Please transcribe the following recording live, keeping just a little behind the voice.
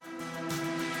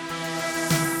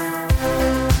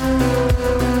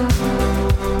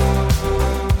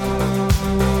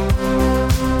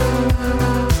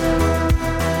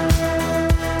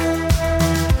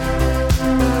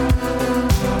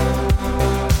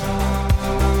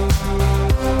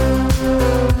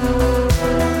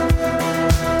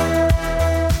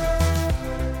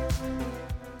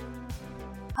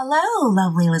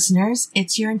lovely listeners.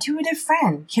 It's your intuitive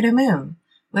friend, Kiddo Moon,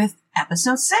 with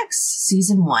episode 6,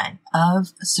 season 1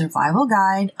 of Survival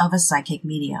Guide of a Psychic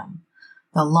Medium.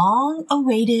 The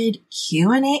long-awaited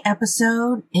Q&A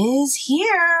episode is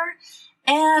here,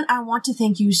 and I want to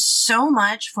thank you so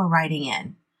much for writing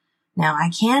in. Now, I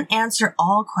can't answer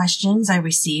all questions I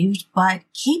received, but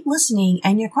keep listening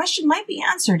and your question might be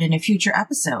answered in a future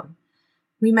episode.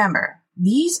 Remember,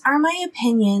 these are my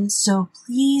opinions, so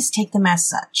please take them as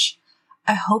such.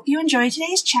 I hope you enjoy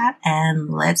today's chat, and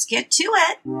let's get to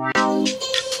it.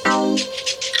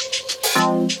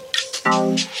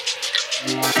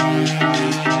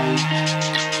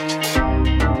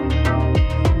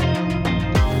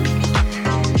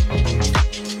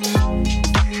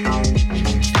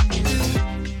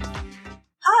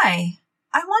 Hi,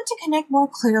 I want to connect more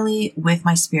clearly with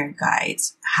my spirit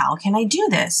guides. How can I do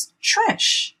this?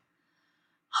 Trish.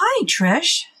 Hi,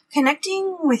 Trish.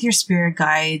 Connecting with your spirit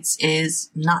guides is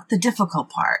not the difficult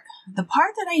part. The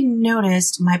part that I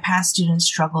noticed my past students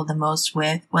struggled the most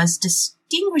with was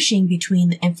distinguishing between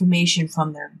the information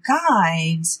from their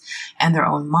guides and their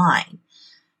own mind.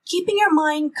 Keeping your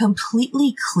mind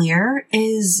completely clear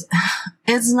is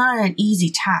not an easy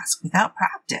task without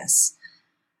practice.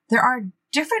 There are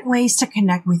different ways to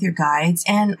connect with your guides,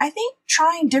 and I think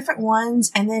trying different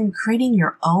ones and then creating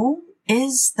your own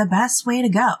is the best way to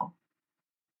go.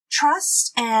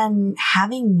 Trust and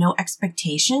having no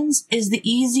expectations is the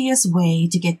easiest way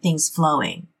to get things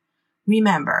flowing.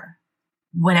 Remember,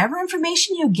 whatever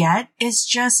information you get is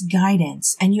just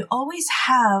guidance, and you always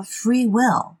have free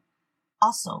will.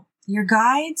 Also, your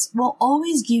guides will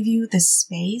always give you the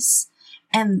space,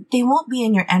 and they won't be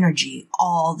in your energy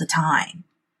all the time.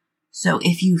 So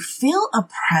if you feel a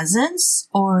presence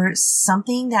or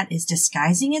something that is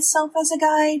disguising itself as a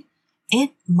guide,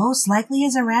 it most likely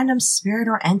is a random spirit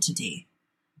or entity.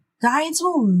 Guides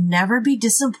will never be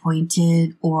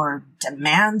disappointed or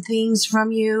demand things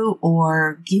from you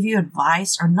or give you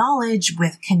advice or knowledge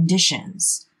with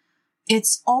conditions.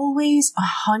 It's always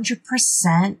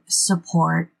 100%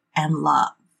 support and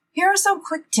love. Here are some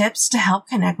quick tips to help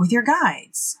connect with your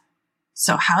guides.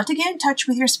 So how to get in touch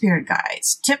with your spirit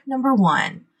guides. Tip number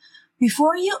 1.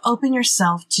 Before you open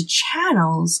yourself to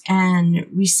channels and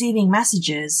receiving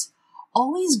messages,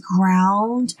 always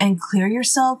ground and clear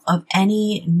yourself of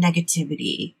any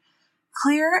negativity.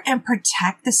 Clear and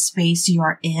protect the space you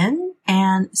are in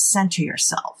and center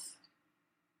yourself.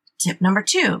 Tip number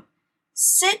 2.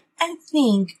 Sit and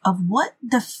think of what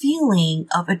the feeling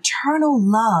of eternal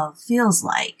love feels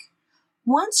like.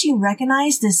 Once you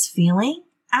recognize this feeling,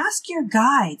 ask your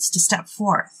guides to step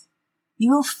forth.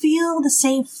 You will feel the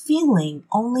same feeling,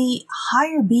 only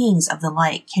higher beings of the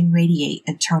light can radiate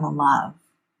eternal love.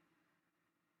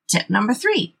 Tip number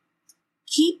 3.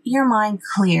 Keep your mind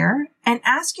clear and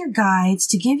ask your guides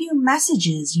to give you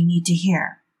messages you need to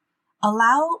hear.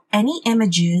 Allow any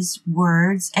images,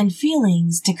 words, and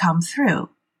feelings to come through.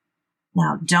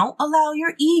 Now, don't allow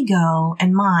your ego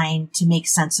and mind to make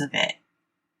sense of it.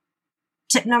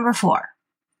 Tip number 4.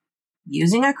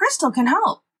 Using a crystal can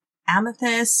help.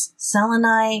 Amethyst,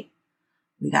 selenite,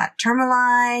 we got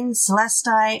tourmaline,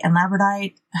 celestite, and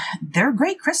labradorite. They're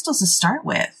great crystals to start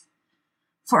with.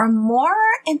 For a more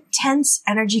intense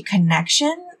energy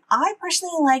connection, I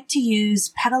personally like to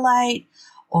use petalite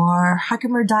or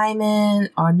Herkimer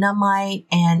diamond or nummite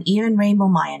and even rainbow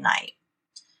Mayanite.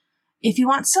 If you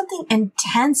want something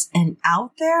intense and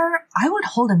out there, I would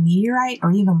hold a meteorite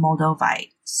or even moldavite.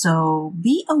 So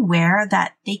be aware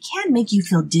that they can make you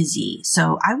feel dizzy,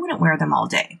 so I wouldn't wear them all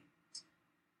day.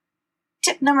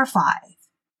 Tip number 5.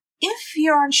 If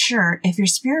you're unsure if your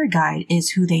spirit guide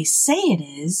is who they say it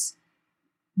is,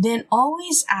 then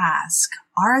always ask,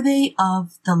 are they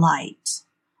of the light?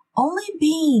 Only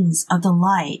beings of the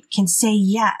light can say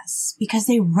yes because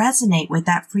they resonate with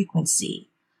that frequency.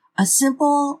 A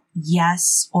simple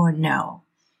yes or no.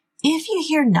 If you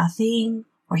hear nothing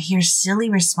or hear silly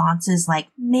responses like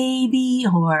maybe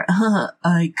or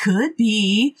I could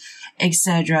be,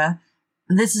 etc.,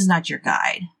 this is not your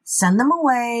guide. Send them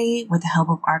away with the help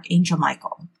of Archangel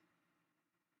Michael.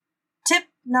 Tip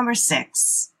number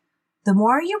 6. The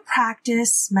more you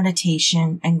practice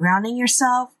meditation and grounding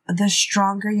yourself, the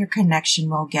stronger your connection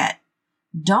will get.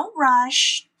 Don't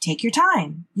rush. Take your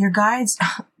time. Your guides,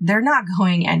 they're not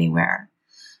going anywhere.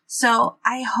 So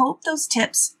I hope those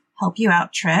tips help you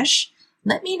out, Trish.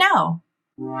 Let me know.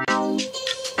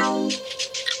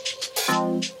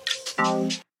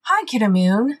 Hi, Kiddo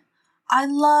Moon. I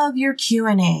love your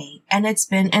Q&A, and it's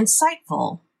been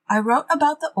insightful. I wrote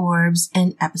about the orbs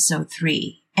in episode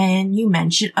 3. And you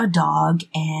mentioned a dog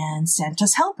and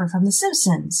Santa's helper from The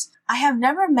Simpsons. I have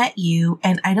never met you,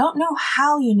 and I don't know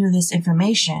how you knew this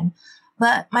information,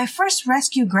 but my first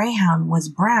rescue greyhound was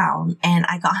brown, and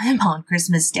I got him on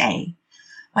Christmas Day.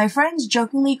 My friends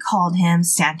jokingly called him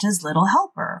Santa's Little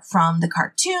Helper from the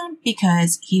cartoon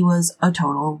because he was a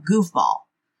total goofball.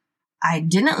 I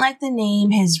didn't like the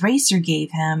name his racer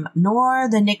gave him, nor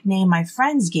the nickname my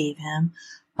friends gave him,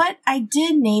 but I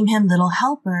did name him Little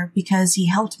Helper because he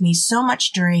helped me so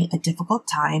much during a difficult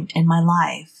time in my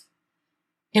life.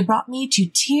 It brought me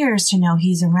to tears to know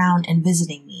he's around and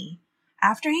visiting me.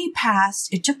 After he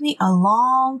passed, it took me a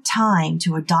long time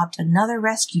to adopt another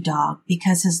rescue dog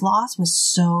because his loss was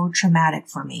so traumatic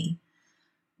for me.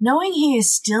 Knowing he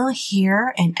is still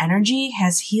here and energy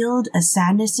has healed a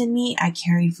sadness in me I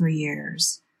carried for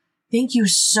years. Thank you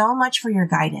so much for your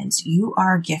guidance. You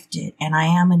are gifted, and I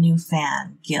am a new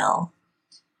fan, Gil.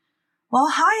 Well,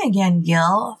 hi again,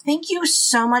 Gil. Thank you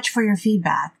so much for your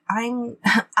feedback.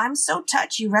 I'm so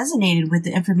touched you resonated with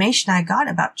the information I got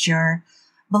about your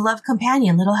beloved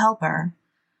companion, Little Helper.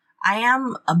 I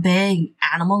am a big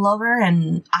animal lover,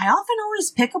 and I often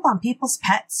always pick up on people's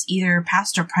pets, either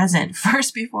past or present,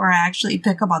 first before I actually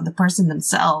pick up on the person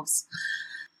themselves.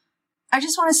 I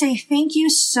just want to say thank you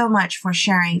so much for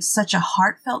sharing such a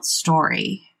heartfelt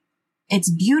story. It's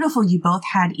beautiful you both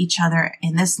had each other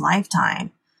in this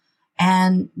lifetime.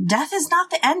 And death is not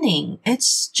the ending.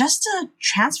 It's just a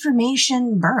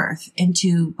transformation birth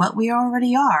into what we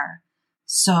already are.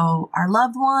 So our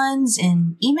loved ones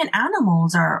and even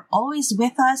animals are always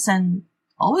with us and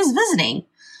always visiting.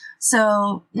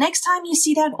 So next time you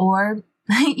see that orb,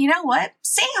 you know what?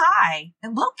 Say hi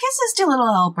and blow kisses to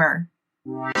Little Helper.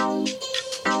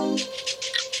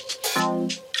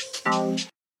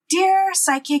 Dear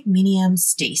Psychic Medium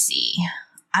Stacy,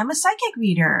 I'm a psychic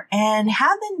reader and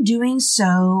have been doing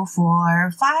so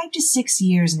for 5 to 6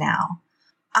 years now.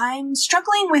 I'm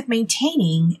struggling with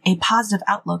maintaining a positive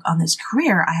outlook on this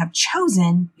career I have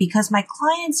chosen because my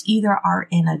clients either are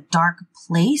in a dark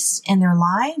place in their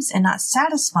lives and not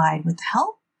satisfied with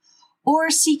help, or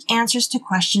seek answers to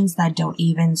questions that don't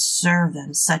even serve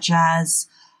them, such as,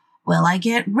 will I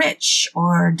get rich?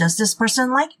 Or does this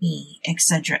person like me?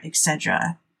 Etc.,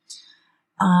 etc.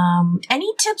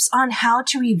 Any tips on how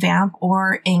to revamp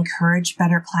or encourage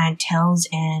better clienteles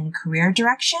and career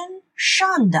direction?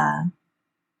 Shonda.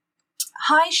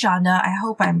 Hi, Shonda. I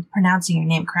hope I'm pronouncing your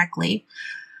name correctly.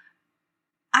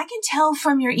 I can tell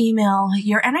from your email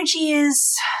your energy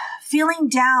is feeling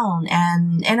down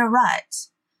and in a rut.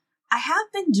 I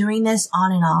have been doing this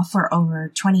on and off for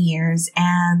over 20 years,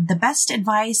 and the best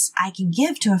advice I can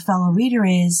give to a fellow reader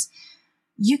is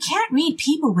you can't read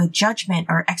people with judgment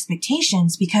or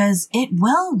expectations because it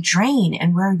will drain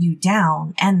and wear you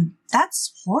down, and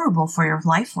that's horrible for your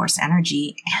life force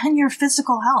energy and your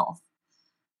physical health.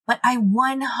 But I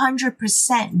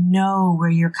 100% know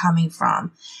where you're coming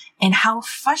from and how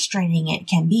frustrating it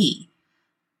can be.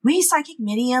 We psychic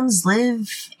mediums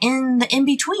live in the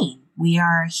in-between. We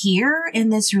are here in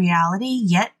this reality,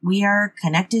 yet we are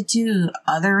connected to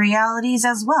other realities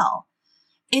as well.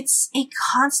 It's a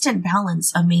constant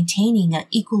balance of maintaining an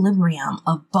equilibrium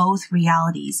of both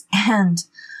realities. And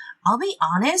I'll be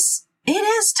honest, it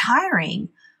is tiring,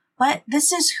 but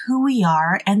this is who we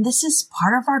are, and this is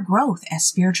part of our growth as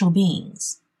spiritual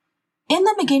beings. In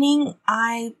the beginning,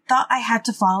 I thought I had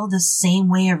to follow the same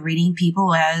way of reading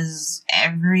people as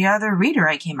every other reader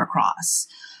I came across.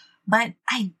 But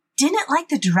I didn't like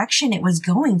the direction it was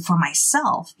going for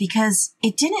myself because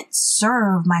it didn't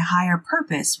serve my higher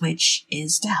purpose, which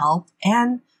is to help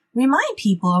and remind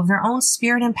people of their own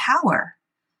spirit and power.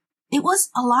 It was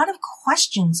a lot of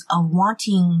questions of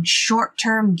wanting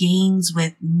short-term gains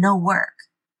with no work.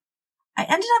 I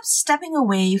ended up stepping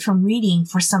away from reading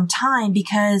for some time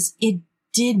because it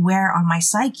did wear on my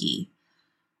psyche.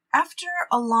 After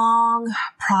a long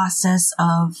process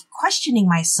of questioning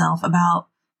myself about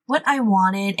what I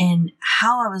wanted and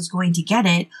how I was going to get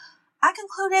it, I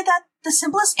concluded that the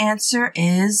simplest answer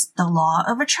is the law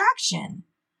of attraction.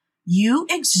 You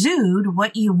exude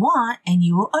what you want and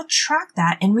you will attract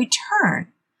that in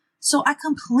return. So I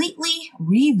completely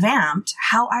revamped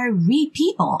how I read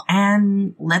people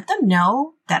and let them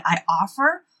know that I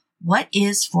offer what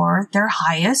is for their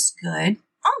highest good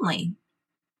only.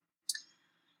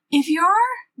 If you're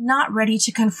not ready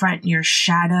to confront your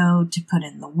shadow, to put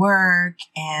in the work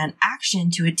and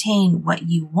action to attain what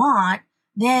you want,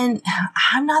 then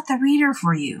I'm not the reader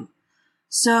for you.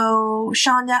 So,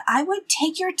 Shonda, I would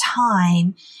take your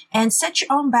time and set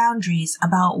your own boundaries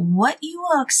about what you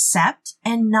will accept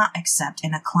and not accept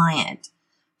in a client.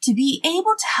 To be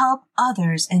able to help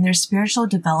others in their spiritual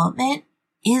development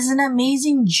is an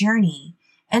amazing journey,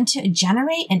 and to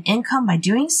generate an income by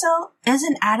doing so is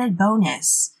an added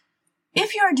bonus.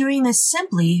 If you are doing this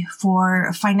simply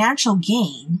for financial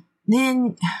gain,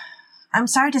 then I'm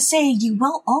sorry to say you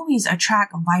will always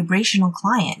attract vibrational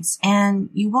clients, and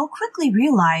you will quickly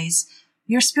realize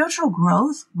your spiritual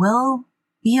growth will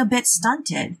be a bit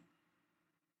stunted.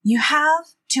 You have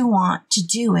to want to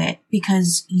do it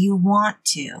because you want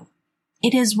to.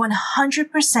 It is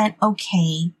 100%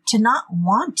 okay to not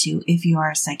want to if you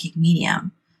are a psychic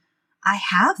medium. I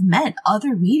have met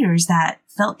other readers that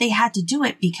felt they had to do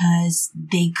it because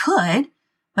they could,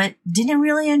 but didn't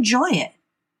really enjoy it.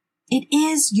 It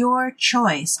is your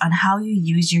choice on how you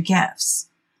use your gifts.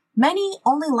 Many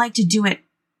only like to do it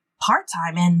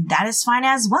part-time, and that is fine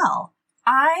as well.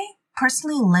 I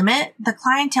personally limit the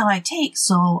clientele I take,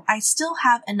 so I still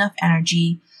have enough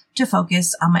energy to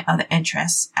focus on my other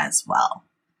interests as well.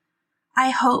 I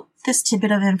hope this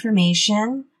tidbit of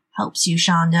information helps you,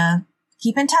 Shonda.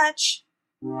 Keep in touch.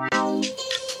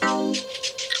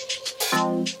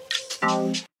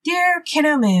 Dear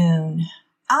Kiddo Moon,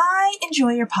 I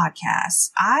enjoy your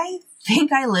podcast. I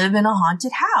think I live in a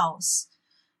haunted house.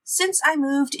 Since I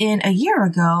moved in a year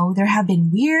ago, there have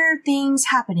been weird things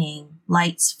happening.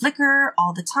 Lights flicker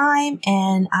all the time,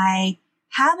 and I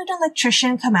have an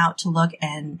electrician come out to look,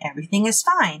 and everything is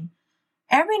fine.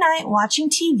 Every night watching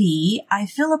TV, I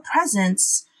feel a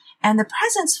presence, and the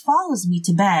presence follows me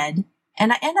to bed,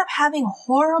 and I end up having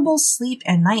horrible sleep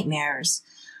and nightmares.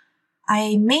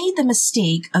 I made the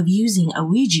mistake of using a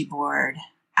Ouija board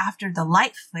after the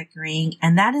light flickering,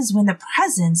 and that is when the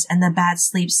presence and the bad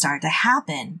sleep start to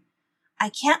happen. I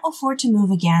can't afford to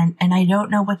move again, and I don't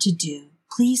know what to do.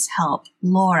 Please help,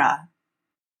 Laura.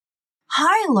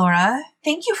 Hi, Laura.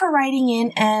 Thank you for writing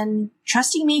in and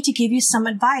trusting me to give you some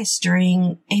advice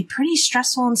during a pretty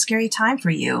stressful and scary time for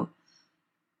you.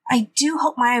 I do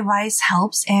hope my advice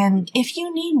helps, and if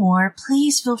you need more,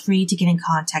 please feel free to get in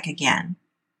contact again.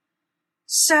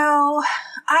 So,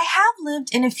 I have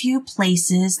lived in a few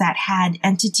places that had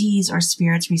entities or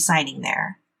spirits residing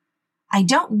there. I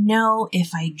don't know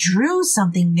if I drew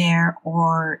something there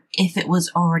or if it was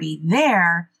already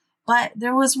there, but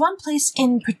there was one place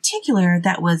in particular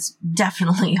that was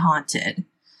definitely haunted.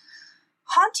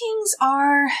 Hauntings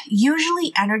are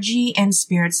usually energy and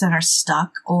spirits that are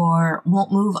stuck or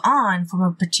won't move on from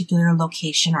a particular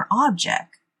location or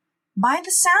object. By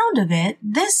the sound of it,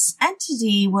 this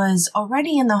entity was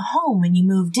already in the home when you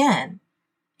moved in.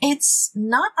 It's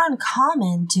not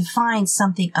uncommon to find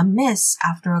something amiss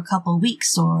after a couple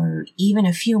weeks or even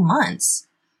a few months.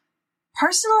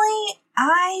 Personally,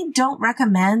 I don't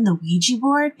recommend the Ouija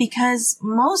board because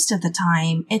most of the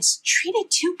time it's treated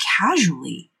too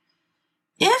casually.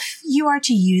 If you are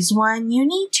to use one, you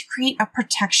need to create a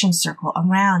protection circle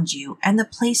around you and the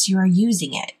place you are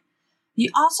using it. You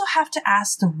also have to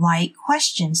ask the right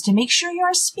questions to make sure you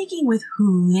are speaking with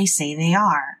who they say they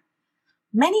are.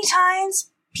 Many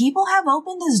times, people have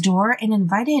opened this door and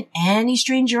invited any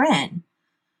stranger in.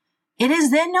 It is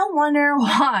then no wonder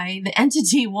why the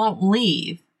entity won't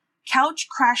leave. Couch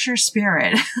crasher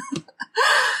spirit.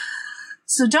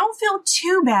 So don't feel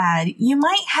too bad. You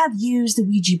might have used the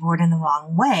Ouija board in the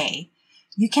wrong way.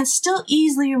 You can still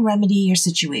easily remedy your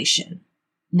situation.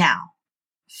 Now,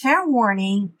 fair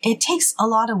warning, it takes a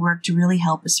lot of work to really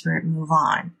help a spirit move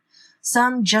on.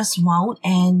 Some just won't,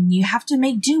 and you have to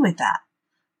make do with that.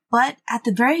 But at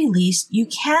the very least, you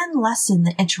can lessen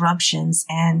the interruptions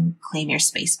and claim your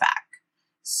space back.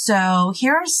 So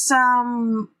here are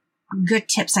some good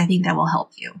tips I think that will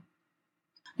help you.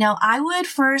 Now, I would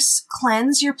first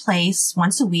cleanse your place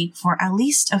once a week for at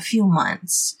least a few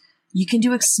months. You can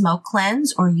do a smoke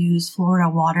cleanse or use Florida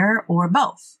water or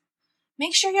both.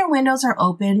 Make sure your windows are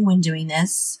open when doing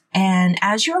this. And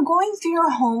as you're going through your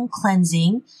home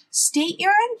cleansing, state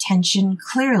your intention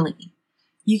clearly.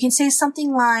 You can say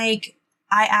something like,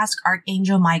 I ask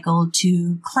Archangel Michael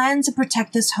to cleanse and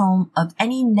protect this home of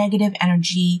any negative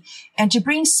energy and to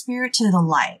bring spirit to the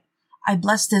light. I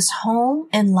bless this home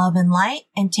in love and light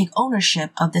and take ownership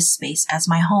of this space as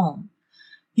my home.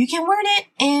 You can word it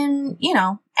in,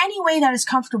 any way that is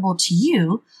comfortable to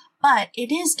you, but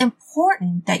it is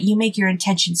important that you make your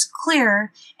intentions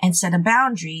clear and set a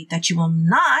boundary that you will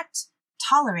not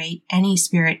tolerate any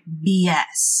spirit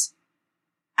BS.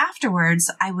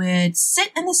 Afterwards, I would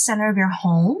sit in the center of your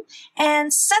home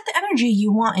and set the energy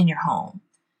you want in your home.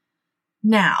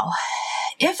 Now,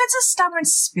 if it's a stubborn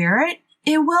spirit,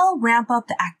 it will ramp up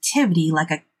the activity like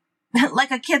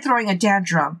a kid throwing a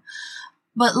tantrum.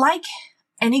 But like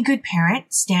any good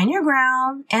parent, stand your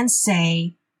ground and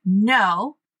say,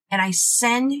 no, and I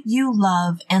send you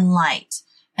love and light,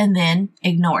 and then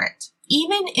ignore it.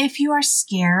 Even if you are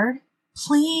scared,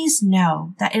 please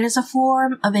know that it is a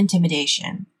form of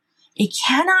intimidation. It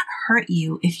cannot hurt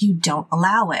you if you don't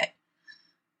allow it.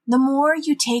 The more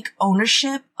you take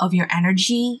ownership of your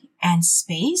energy and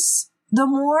space, the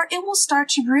more it will start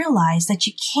to realize that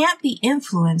you can't be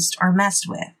influenced or messed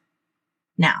with.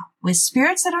 Now, with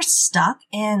spirits that are stuck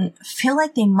and feel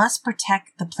like they must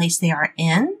protect the place they are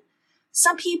in,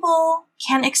 some people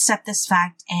can accept this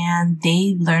fact and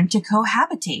they learn to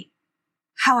cohabitate.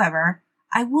 However,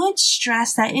 I would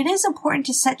stress that it is important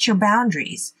to set your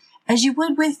boundaries as you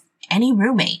would with any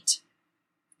roommate.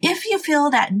 If you feel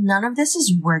that none of this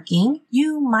is working,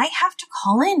 you might have to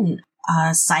call in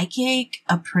a psychic,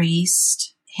 a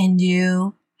priest,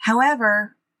 Hindu.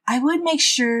 However, I would make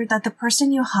sure that the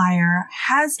person you hire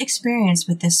has experience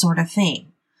with this sort of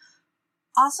thing.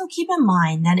 Also keep in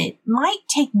mind that it might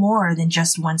take more than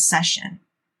just one session.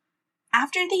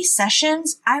 After these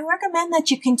sessions, I recommend that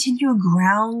you continue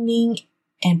grounding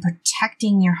and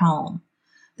protecting your home.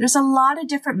 There's a lot of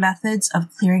different methods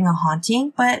of clearing a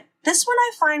haunting, but this one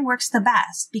I find works the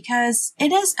best because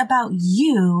it is about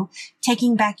you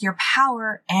taking back your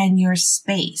power and your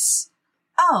space.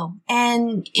 Oh,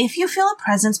 and if you feel a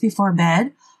presence before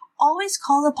bed, always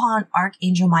call upon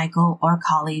Archangel Michael or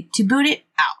Kali to boot it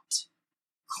out.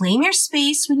 Claim your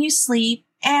space when you sleep,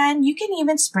 and you can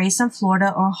even spray some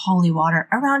Florida or holy water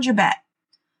around your bed.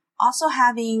 Also,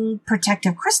 having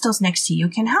protective crystals next to you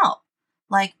can help.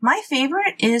 Like my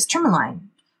favorite is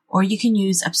tourmaline, or you can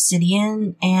use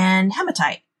obsidian and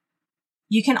hematite.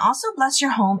 You can also bless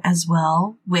your home as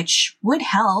well, which would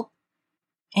help.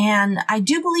 And I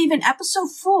do believe in episode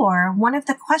 4, one of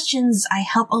the questions I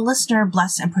help a listener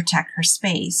bless and protect her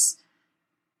space.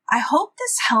 I hope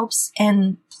this helps,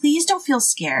 and please don't feel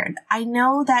scared. I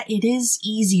know that it is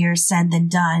easier said than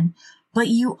done, but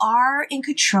you are in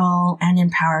control and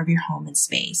in power of your home and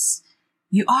space.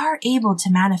 You are able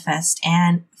to manifest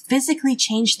and physically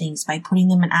change things by putting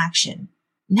them in action.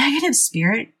 Negative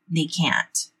spirit, they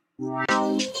can't.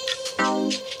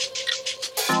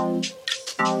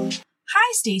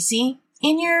 Hi, Stacy.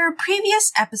 In your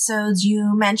previous episodes,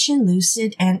 you mentioned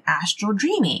lucid and astral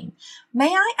dreaming.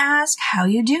 May I ask how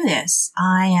you do this?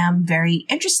 I am very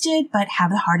interested, but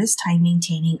have the hardest time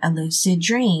maintaining a lucid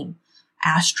dream.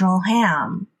 Astral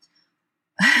ham.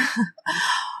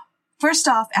 First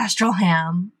off, astral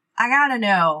ham, I gotta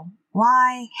know,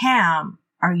 why ham?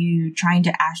 Are you trying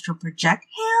to astral project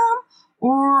ham?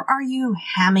 Or are you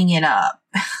hamming it up?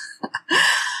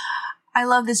 I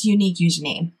love this unique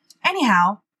username.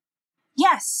 Anyhow,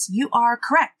 yes, you are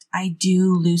correct. I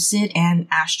do lucid and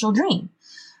astral dream.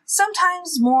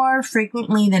 Sometimes more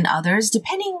frequently than others,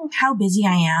 depending how busy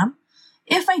I am.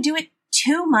 If I do it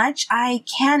too much, I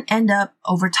can end up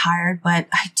overtired, but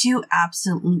I do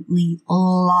absolutely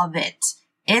love it.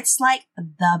 It's like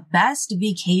the best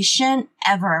vacation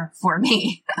ever for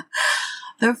me.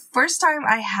 The first time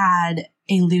I had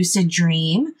a lucid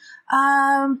dream,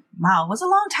 it was a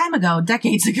long time ago,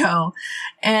 decades ago.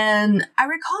 And I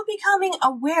recall becoming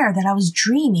aware that I was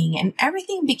dreaming and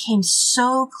everything became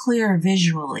so clear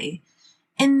visually.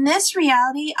 In this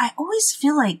reality, I always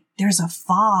feel like there's a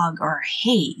fog or a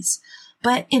haze.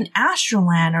 But in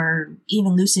Astroland or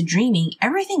even lucid dreaming,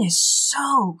 everything is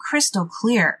so crystal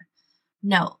clear.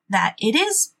 Note that it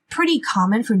is pretty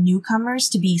common for newcomers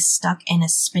to be stuck in a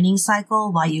spinning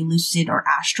cycle while you lucid or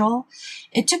astral.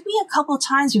 It took me a couple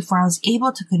times before I was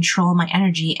able to control my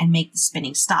energy and make the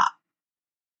spinning stop.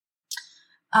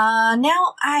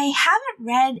 Now, I haven't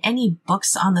read any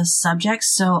books on the subject,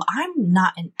 so I'm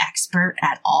not an expert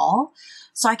at all.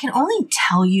 So I can only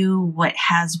tell you what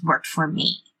has worked for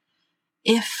me.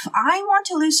 If I want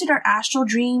to lucid or astral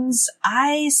dreams,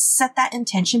 I set that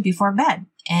intention before bed,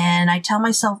 and I tell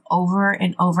myself over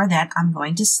and over that I'm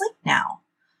going to sleep now.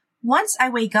 Once I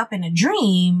wake up in a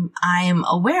dream, I am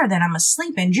aware that I'm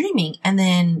asleep and dreaming, and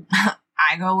then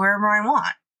I go wherever I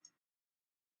want.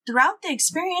 Throughout the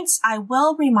experience, I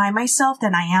will remind myself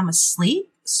that I am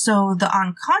asleep, so the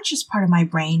unconscious part of my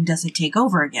brain doesn't take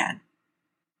over again.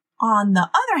 On the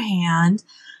other hand,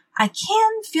 I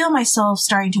can feel myself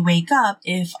starting to wake up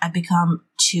if I become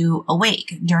too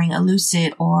awake during a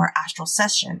lucid or astral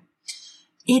session.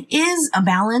 It is a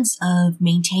balance of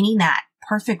maintaining that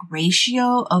perfect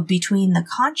ratio of between the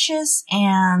conscious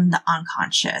and the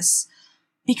unconscious.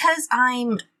 Because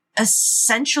I'm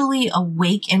essentially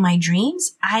awake in my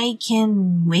dreams, I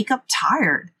can wake up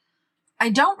tired. I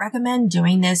don't recommend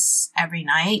doing this every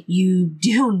night. You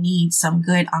do need some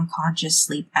good unconscious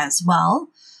sleep as well.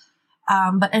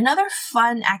 But another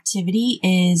fun activity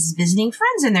is visiting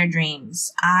friends in their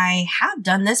dreams. I have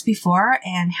done this before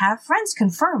and have friends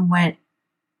confirm what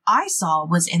I saw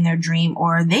was in their dream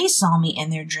or they saw me in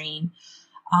their dream.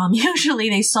 Usually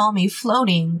they saw me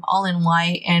floating all in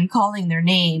white and calling their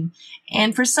name,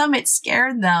 and for some it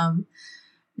scared them.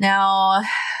 Now,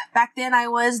 back then I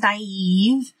was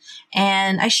naive,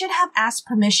 and I should have asked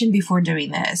permission before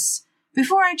doing this.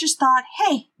 Before I just thought,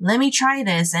 hey, let me try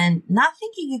this, and not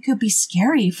thinking it could be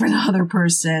scary for the other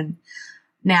person.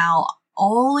 Now,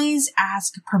 always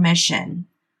ask permission.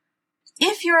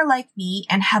 If you're like me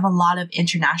and have a lot of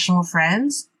international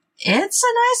friends, it's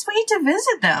a nice way to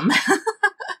visit them.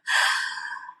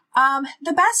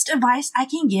 The best advice I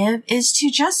can give is to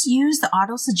just use the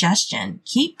auto suggestion.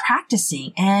 Keep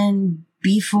practicing, and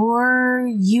before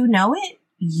you know it,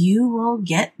 you will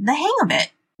get the hang of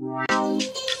it.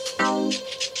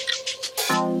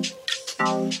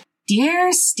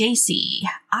 Dear Stacy,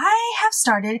 I have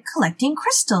started collecting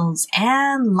crystals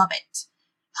and love it.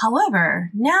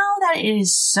 However, now that it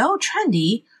is so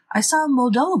trendy, I saw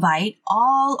Moldavite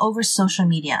all over social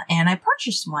media and I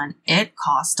purchased one. It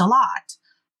cost a lot.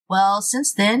 Well,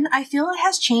 since then, I feel it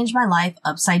has changed my life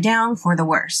upside down for the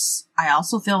worse. I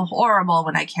also feel horrible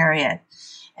when I carry it.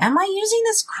 Am I using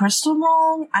this crystal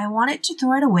wrong? I wanted to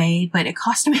throw it away, but it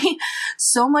cost me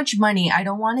so much money. I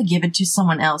don't want to give it to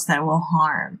someone else that will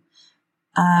harm.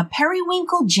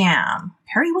 Periwinkle Jam.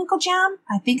 Periwinkle Jam?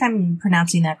 I think I'm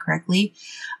pronouncing that correctly.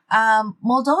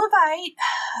 Moldavite,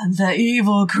 the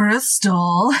evil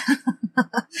crystal.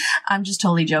 I'm just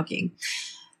totally joking.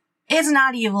 It's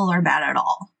not evil or bad at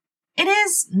all. It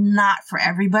is not for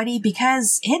everybody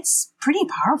because it's pretty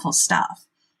powerful stuff.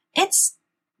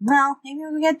 Well, maybe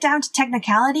we get down to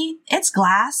technicality. It's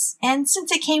glass, and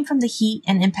since it came from the heat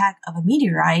and impact of a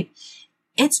meteorite,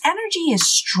 its energy is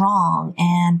strong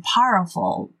and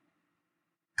powerful.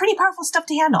 Pretty powerful stuff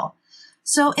to handle.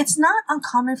 So it's not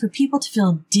uncommon for people to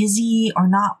feel dizzy or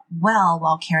not well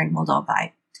while carrying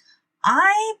Moldavite.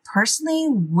 I personally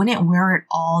wouldn't wear it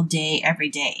all day, every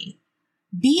day.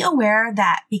 Be aware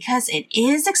that because it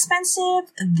is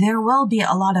expensive, there will be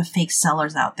a lot of fake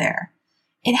sellers out there.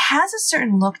 It has a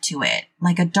certain look to it,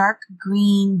 like a dark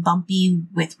green, bumpy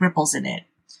with ripples in it.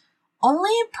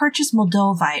 Only purchase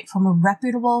Moldavite from a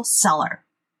reputable seller.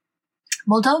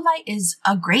 Moldavite is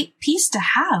a great piece to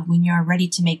have when you're ready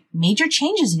to make major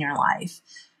changes in your life.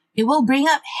 It will bring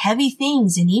up heavy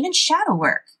things and even shadow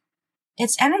work.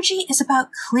 Its energy is about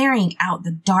clearing out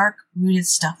the dark-rooted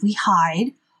stuff we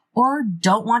hide or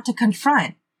don't want to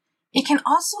confront. It can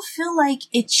also feel like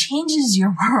it changes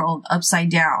your world upside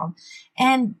down.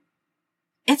 And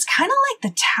it's kind of like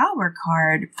the Tower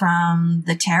card from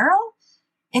the tarot.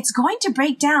 It's going to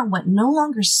break down what no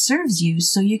longer serves you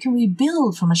so you can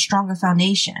rebuild from a stronger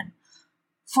foundation.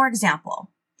 For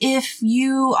example, if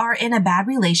you are in a bad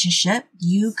relationship,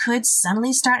 you could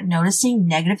suddenly start noticing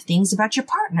negative things about your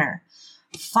partner.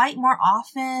 Fight more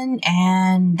often,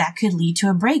 and that could lead to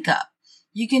a breakup.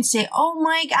 You can say, oh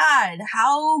my God,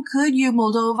 how could you,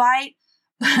 Moldavite?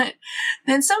 But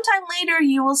then sometime later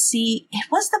you will see it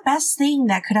was the best thing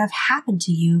that could have happened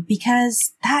to you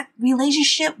because that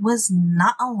relationship was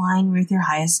not aligned with your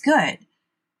highest good.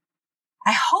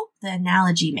 I hope the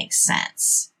analogy makes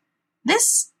sense.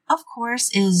 This, of course,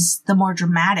 is the more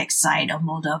dramatic side of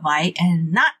Moldavite,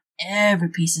 and not every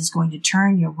piece is going to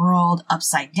turn your world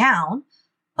upside down,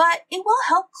 but it will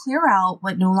help clear out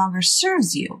what no longer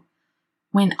serves you.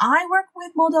 When I work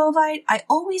with Moldavite, I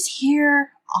always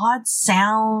hear odd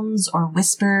sounds or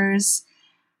whispers.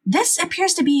 This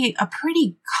appears to be a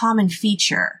pretty common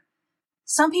feature.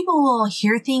 Some people will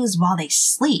hear things while they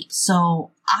sleep,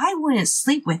 so I wouldn't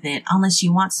sleep with it unless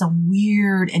you want some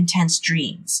weird, intense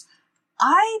dreams.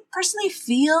 I personally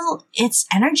feel its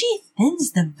energy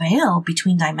thins the veil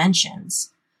between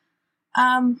dimensions.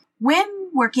 When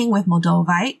working with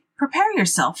Moldavite, prepare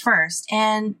yourself first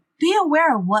and be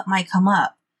aware of what might come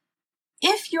up.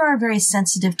 If you are very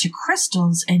sensitive to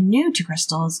crystals and new to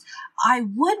crystals, I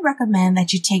would recommend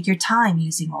that you take your time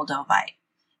using Moldavite.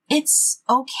 It's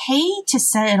okay to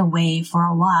set it away for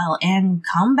a while and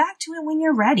come back to it when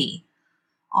you're ready.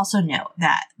 Also note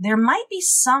that there might be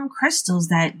some crystals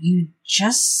that you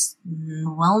just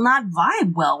will not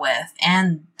vibe well with,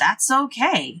 and that's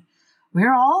okay.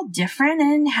 We're all different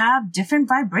and have different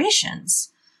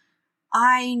vibrations.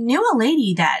 I knew a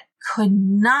lady that could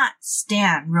not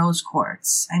stand rose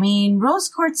quartz. I mean, rose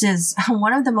quartz is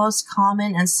one of the most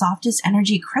common and softest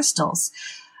energy crystals,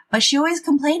 but she always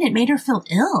complained it made her feel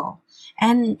ill.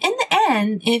 And in the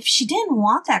end, if she didn't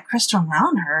want that crystal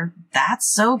around her,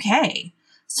 that's okay.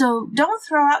 So don't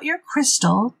throw out your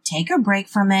crystal, take a break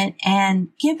from it, and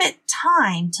give it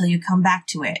time till you come back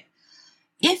to it.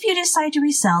 If you decide to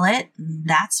resell it,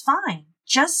 that's fine.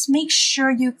 Just make sure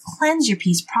you cleanse your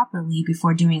piece properly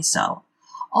before doing so.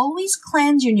 Always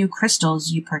cleanse your new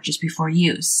crystals you purchase before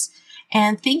use.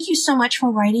 And thank you so much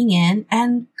for writing in,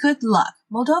 and good luck.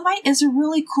 Moldavite is a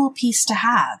really cool piece to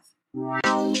have.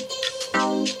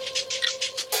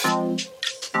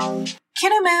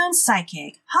 Kiddo Moon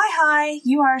Psychic. Hi.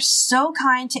 You are so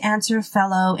kind to answer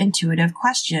fellow intuitive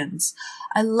questions.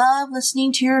 I love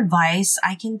listening to your advice.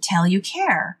 I can tell you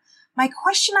care. My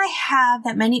question I have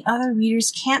that many other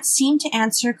readers can't seem to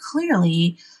answer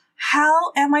clearly: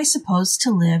 how am I supposed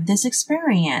to live this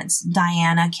experience?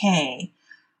 Diana K.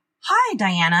 Hi,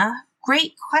 Diana.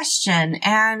 Great question,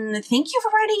 and thank you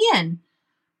for writing in.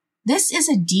 This is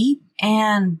a deep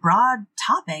and broad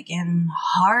topic and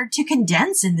hard to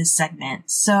condense in this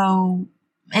segment. So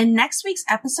in next week's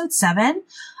episode 7,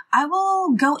 I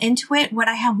will go into it what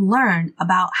I have learned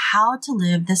about how to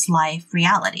live this life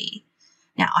reality.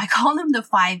 Now, I call them the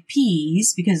 5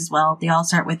 Ps because, well, they all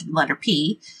start with the letter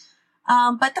P.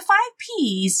 But the 5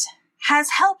 Ps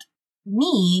has helped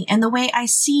me in the way I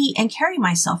see and carry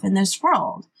myself in this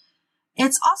world.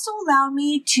 It's also allowed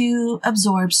me to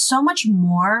absorb so much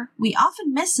more we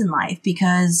often miss in life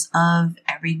because of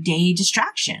everyday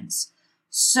distractions.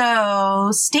 So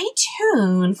stay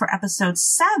tuned for episode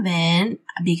 7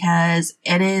 because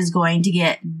it is going to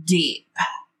get deep.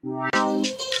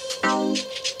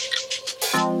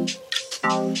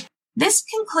 This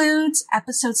concludes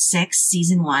episode 6,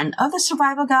 season 1 of the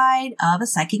Survival Guide of a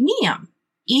Psychic Medium.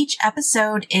 Each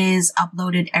episode is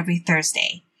uploaded every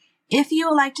Thursday. If you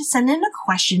would like to send in a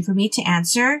question for me to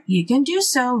answer, you can do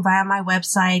so via my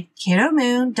website,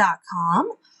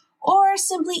 kiddomoon.com, or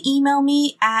simply email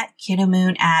me at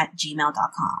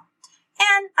kiddomoon@gmail.com.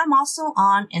 And I'm also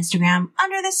on Instagram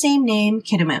under the same name,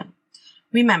 Kiddomoon.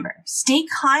 Remember, stay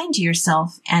kind to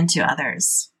yourself and to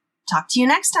others. Talk to you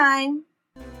next time.